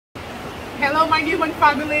Hello my Newman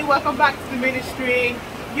family, welcome back to the ministry.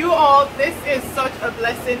 You all, this is such a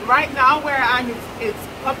blessing. Right now where I am,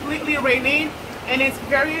 it's completely raining, and it's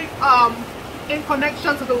very in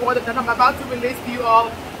connection to the word that I'm about to release to you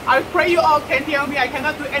all. I pray you all can hear me. I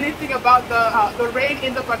cannot do anything about the rain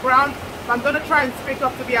in the background, but I'm going to try and speak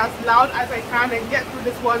up to be as loud as I can and get through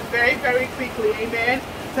this word very, very quickly. Amen.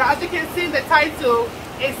 So as you can see in the title,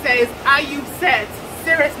 it says, are you set?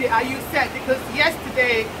 Seriously, are you set? Because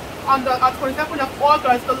yesterday, on the 27th of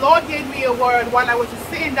August, the Lord gave me a word while I was just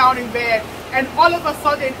sitting down in bed, and all of a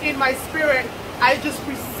sudden in my spirit I just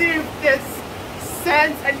received this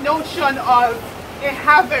sense and notion of a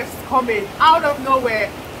harvest coming out of nowhere.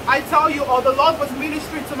 I tell you all, the Lord was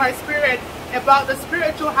ministering to my spirit about the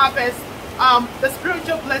spiritual harvest, the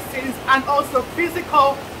spiritual blessings, and also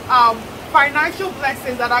physical financial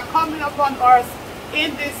blessings that are coming upon us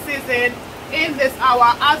in this season, in this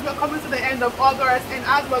hour, as we're coming to the end of August and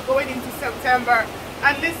as we're going into September.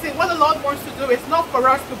 And listen, what the Lord wants to do is not for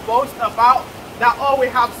us to boast about that, oh, we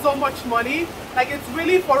have so much money. Like, it's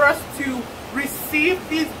really for us to receive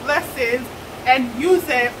these blessings and use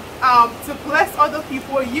it to bless other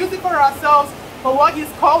people, use it for ourselves, for what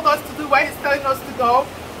He's called us to do, where He's telling us to go,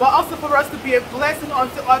 but also for us to be a blessing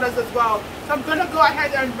unto others as well. So I'm going to go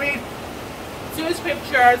ahead and read two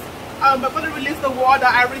scriptures. I'm going to release the word that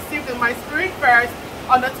I received in my spirit first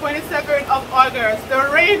on the 27th of August. The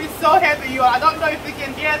rain is so heavy, you all. I don't know if you can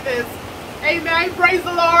hear this. Amen. Praise the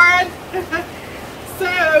Lord.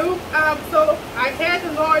 So I heard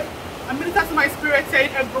the Lord minister to my spirit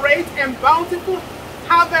saying, a great and bountiful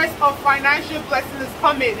harvest of financial blessings is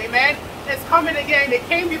coming. Amen. It's coming again. It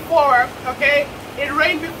came before, okay? It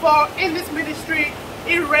rained before in this ministry.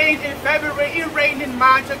 It rained in February. It rained in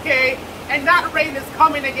March, okay? And that rain is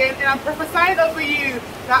coming again, and I'm prophesying over you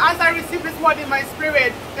that as I receive this word in my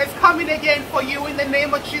spirit, it's coming again for you in the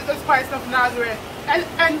name of Jesus Christ of Nazareth.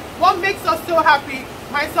 And what makes us so happy,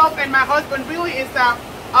 myself and my husband, really is that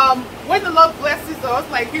when the Lord blesses us,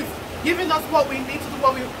 like He's giving us what we need to do,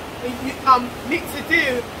 what we need to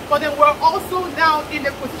do, but then we're also now in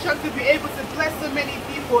a position to be able to bless so many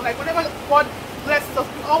people. Like, whenever God blesses us,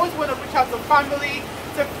 we always want to reach out to family,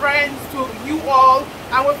 to friends, to you all,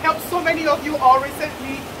 and we've helped so many of you all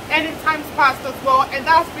recently and in times past as well, and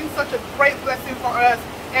that's been such a great blessing for us.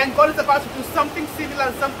 And God is about to do something similar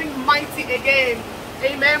and something mighty again.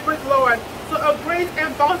 Amen. Praise the Lord. So a great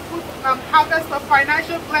and bountiful harvest of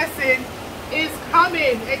financial blessing is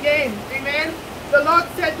coming again. Amen. The Lord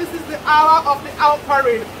said this is the hour of the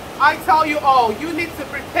outpouring. I tell you all, you need to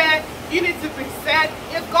prepare, you need to be set.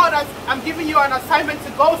 If God has, I'm giving you an assignment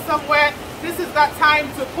to go somewhere, this is that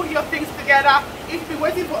time to put your things together. If you've been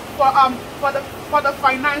waiting for the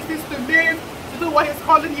finances to move, to do what He's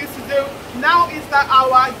calling you to do, now is that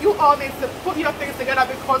hour. You all need to put your things together,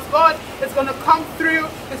 because God is going to come through.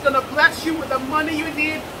 He's going to bless you with the money you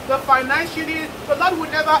need, the finance you need. The Lord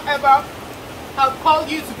will never ever call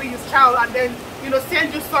you to be His child and then,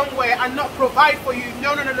 send you somewhere and not provide for you.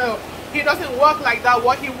 No. He doesn't work like that.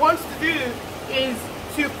 What He wants to do is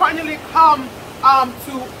to finally come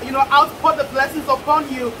to outpour the blessings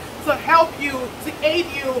upon you, to help you, to aid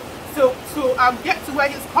you, to get to where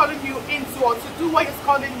He's calling you into, or to do what He's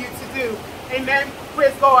calling you to do. Amen.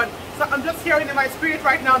 Praise God. So I'm just hearing in my spirit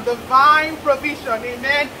right now, divine provision.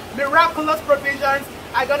 Amen. Miraculous provisions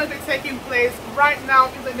are going to be taking place right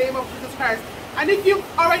now in the name of Jesus Christ. And if you've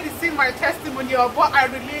already seen my testimony of what I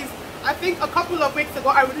released, I think a couple of weeks ago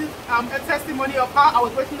I released a testimony of how I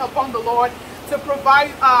was waiting upon the Lord to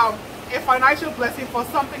provide a financial blessing for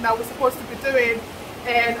something that we're supposed to be doing.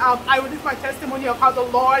 And I released my testimony of how the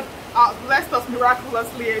Lord blessed us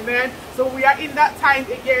miraculously. Amen. So we are in that time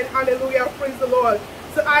again. Hallelujah. Praise the Lord.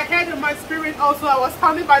 So I heard in my spirit also, I was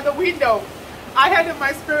standing by the window. I heard in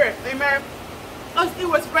my spirit, amen, as it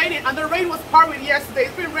was raining, and the rain was pouring yesterday.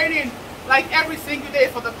 It's been raining like every single day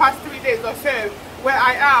for the past 3 days or so where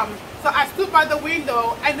I am. So I stood by the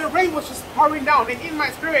window and the rain was just pouring down, and in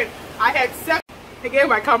my spirit I had again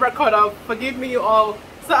my camera cut off, forgive me you all.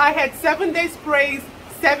 So I had 7 days praise,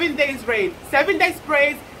 7 days rain, 7 days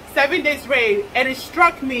praise, 7 days rain, and it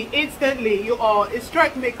struck me instantly, you all. It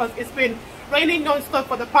struck me because it's been raining non-stop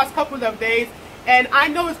for the past couple of days, and I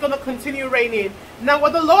know it's going to continue raining. Now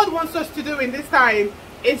what the Lord wants us to do in this time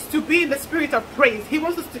is to be in the spirit of praise. He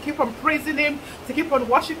wants us to keep on praising Him, to keep on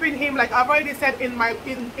worshiping Him. Like I've already said in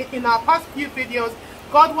our past few videos,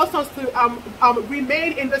 God wants us to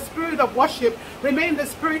remain in the spirit of worship, remain in the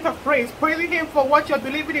spirit of praise, praising Him for what you're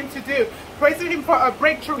believing Him to do, praising Him for a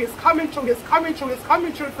breakthrough. He's coming through, He's coming through, He's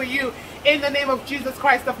coming through for you in the name of Jesus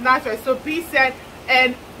Christ of Nazareth. So be set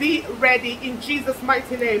and be ready in Jesus'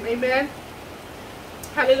 mighty name. Amen.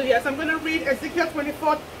 Hallelujah. So I'm going to read Ezekiel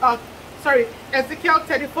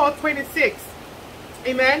 34:26.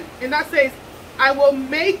 Amen. And that says, I will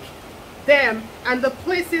make them and the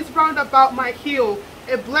places round about my hill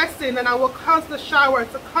a blessing, and I will cause the shower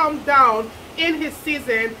to come down in his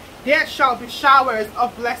season. There shall be showers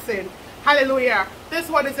of blessing. Hallelujah. This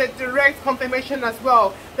one is a direct confirmation as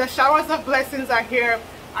well. The showers of blessings are here.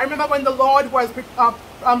 I remember when the Lord was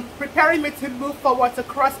preparing me to move forward, to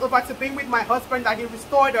cross over to being with my husband, that he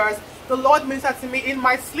restored us. The Lord ministered to me in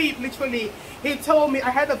my sleep, literally. He told me,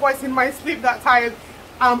 I heard a voice in my sleep that time.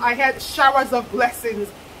 I had showers of blessings.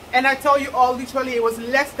 And I tell you all, literally, it was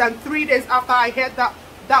less than 3 days after I heard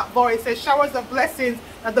that voice, a showers of blessings,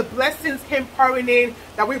 that the blessings came pouring in,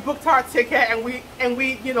 that we booked our ticket and we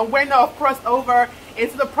went off, crossed over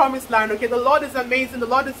into the promised land. Okay, the Lord is amazing, the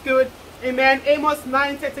Lord is good. Amen. Amos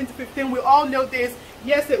 9:13-15, we all know this.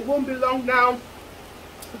 Yes, it won't be long now.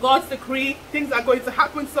 God's decree, things are going to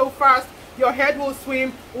happen so fast. Your head will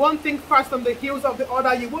swim, one thing fast on the heels of the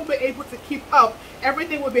other. You won't be able to keep up.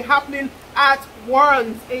 Everything will be happening at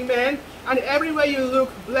once. Amen. And everywhere you look,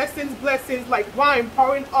 blessings, blessings like wine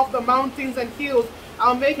pouring off the mountains and hills.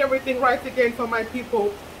 I'll make everything right again for my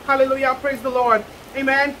people. Hallelujah. Praise the Lord.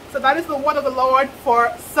 Amen. So that is the word of the Lord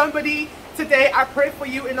for somebody today. I pray for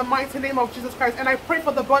you in the mighty name of Jesus Christ. And I pray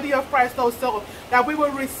for the body of Christ also, that we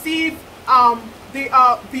will receive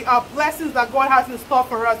the blessings that God has in store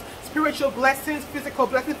for us. Spiritual blessings, physical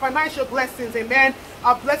blessings, financial blessings, amen.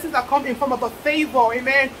 Blessings that come in form of a favor,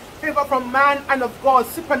 amen. Favor from man and of God.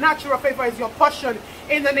 Supernatural favor is your portion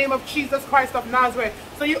in the name of Jesus Christ of Nazareth.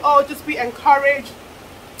 So you all just be encouraged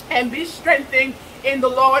and be strengthened in the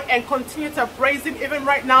Lord and continue to praise him. Even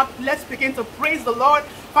right now, let's begin to praise the Lord.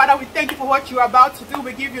 Father, we thank you for what you are about to do.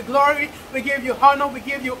 We give you glory, we give you honor, we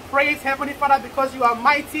give you praise, Heavenly Father, because you are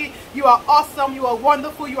mighty, you are awesome, you are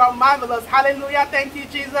wonderful, you are marvelous. Hallelujah. Thank you,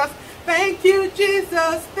 Jesus. Thank you,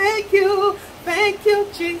 Jesus. Thank you,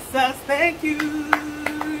 Jesus. Thank you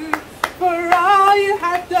for all you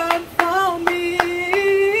have done for me.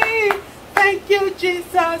 Thank you,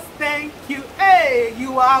 Jesus. Thank you. Hey,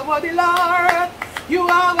 you are worthy, Lord. You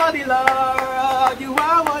are worthy, Lord. You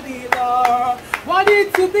are worthy, Lord. Worthy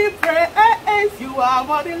to be praised. You are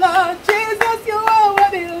worthy, Lord. Jesus, you are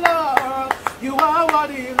worthy, Lord. You are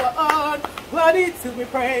worthy, Lord. Worthy to be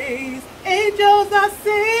praised. Angels are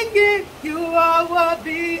singing. You are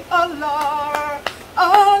worthy, oh Lord.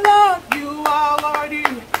 Oh Lord, you are worthy.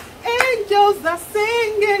 Angels are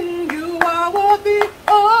singing. You are worthy,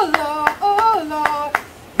 oh Lord. Oh Lord.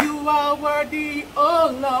 You are worthy,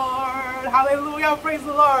 oh Lord. Hallelujah. Praise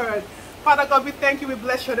the Lord. Father God, we thank you, we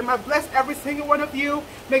bless your name. I bless every single one of you.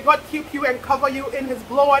 May God keep you and cover you in his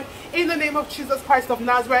blood. In the name of Jesus Christ of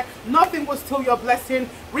Nazareth, nothing will steal your blessing.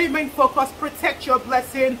 Remain focused, protect your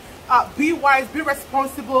blessing. Be wise, be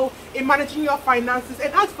responsible in managing your finances,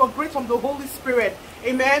 and ask for grace from the Holy Spirit.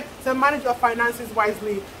 Amen. To manage your finances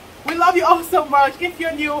wisely. We love you all so much. If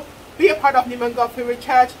you're new, be a part of Neiman God Favorite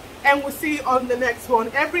Church, and we'll see you on the next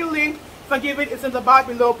one. Every link for giving is in the bar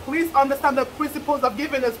below. Please understand the principles of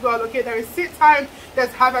giving as well. Okay, there is seed time,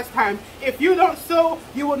 there's harvest time. If you don't sow,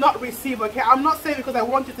 you will not receive. Okay, I'm not saying because I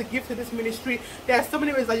want you to give to this ministry. There are so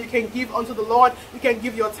many ways that you can give unto the Lord. You can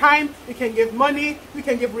give your time, you can give money, you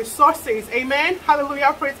can give resources. Amen.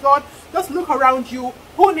 Hallelujah. Praise God. Just look around you.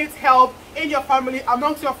 Who needs help in your family,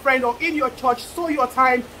 amongst your friends, or in your church? Sow your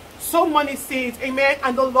time, sow money seeds, amen,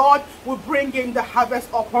 and the Lord will bring in the harvest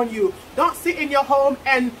upon you. Don't sit in your home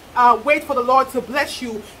and wait for the Lord to bless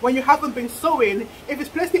you when you haven't been sowing. If it's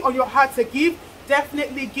placed on your heart to give,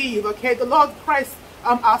 definitely give. Okay, the Lord Christ,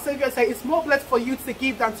 our Savior, said it's more blessed for you to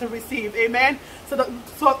give than to receive. Amen. So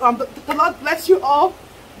the Lord bless you all,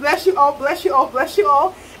 bless you all, bless you all, bless you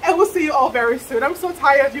all, and we'll see you all very soon. I'm so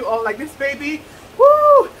tired of you all, like this baby.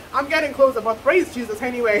 Woo! I'm getting closer, but praise Jesus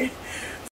anyway.